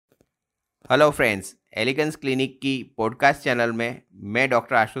Hello friends, elegance clinic की podcast channel में मैं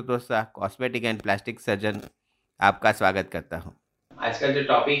doctor Ashutosh Shah, cosmetic and plastic surgeon, आपका स्वागत करता हूं। आज का जो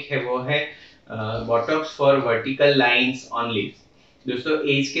टॉपिक है वो है botox for vertical lines on lips. दोस्तों,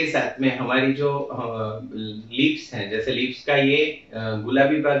 एज के साथ में हमारी जो लिप्स हैं, जैसे लिप्स का ये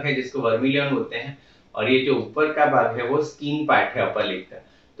गुलाबी भाग है जिसको वर्मिलियन बोलते हैं, और ये जो ऊपर का भाग है वो स्किन पार्ट है अपर लिप का।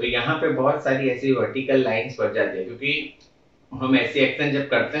 तो यहाँ पे बहुत सारी ऐसी वर्टिकल लाइंस पड़ जाती है, क्योंकि हम ऐसे एक्शन जब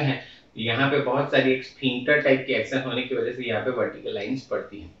करते हैं यहाँ पे बहुत सारी एक स्फिंक्टर टाइप की एक्शन होने की वजह से यहाँ पे वर्टिकल लाइंस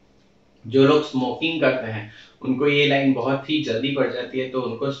पड़ती हैं। जो लोग स्मोकिंग करते हैं उनको ये लाइन बहुत ही जल्दी पड़ जाती है, तो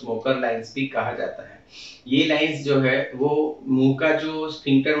उनको स्मोकर लाइंस भी कहा जाता है। ये लाइंस जो है वो मुंह का जो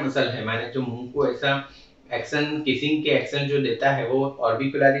स्फिंक्टर मसल है, माने जो मुंह को ऐसा एक्शन, किसिंग के एक्शन जो देता है वो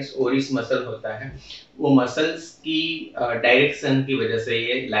ऑर्बिकुलरिस ओरिस मसल होता है। वो मसल्स की डायरेक्शन की वजह से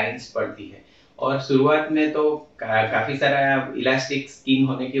ये लाइंस पड़ती है। और शुरुआत में तो काफी सारा इलास्टिक स्किन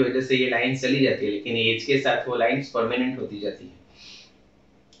होने की वजह से ये लाइंस चली जाती है, लेकिन एज के साथ वो लाइंस परमानेंट होती जाती है।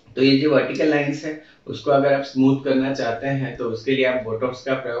 तो ये जो वर्टिकल लाइंस है उसको अगर आप स्मूथ करना चाहते हैं तो उसके लिए आप बोटॉक्स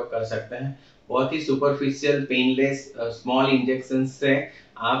का प्रयोग कर सकते हैं। बहुत ही सुपरफिशियल, पेनलेस, स्मॉल इंजेक्शन से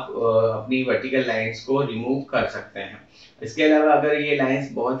आप अपनी वर्टिकल लाइंस को रिमूव कर सकते हैं। इसके अलावा अगर ये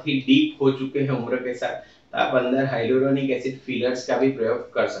लाइंस बहुत ही डीप हो चुके हैं उम्र के साथ, तो आप अंदर हाइलुरोनिक एसिड फिलर्स का भी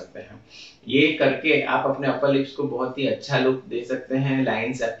प्रयोग कर सकते हैं। ये करके आप अपने अपर लिप्स को बहुत ही अच्छा लुक दे सकते हैं।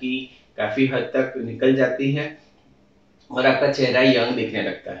 लाइंस आपकी काफी हद तक निकल जाती है और आपका चेहरा यंग दिखने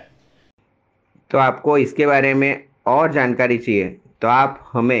लगता है। तो आपको इसके बारे में और जानकारी चाहिए तो आप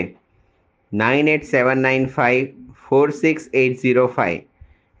हमें 9879546805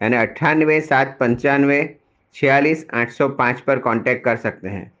 यानी 98 795 46 805 पर कांटेक्ट कर सकते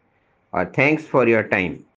हैं। और थैंक्स फॉर योर टाइम।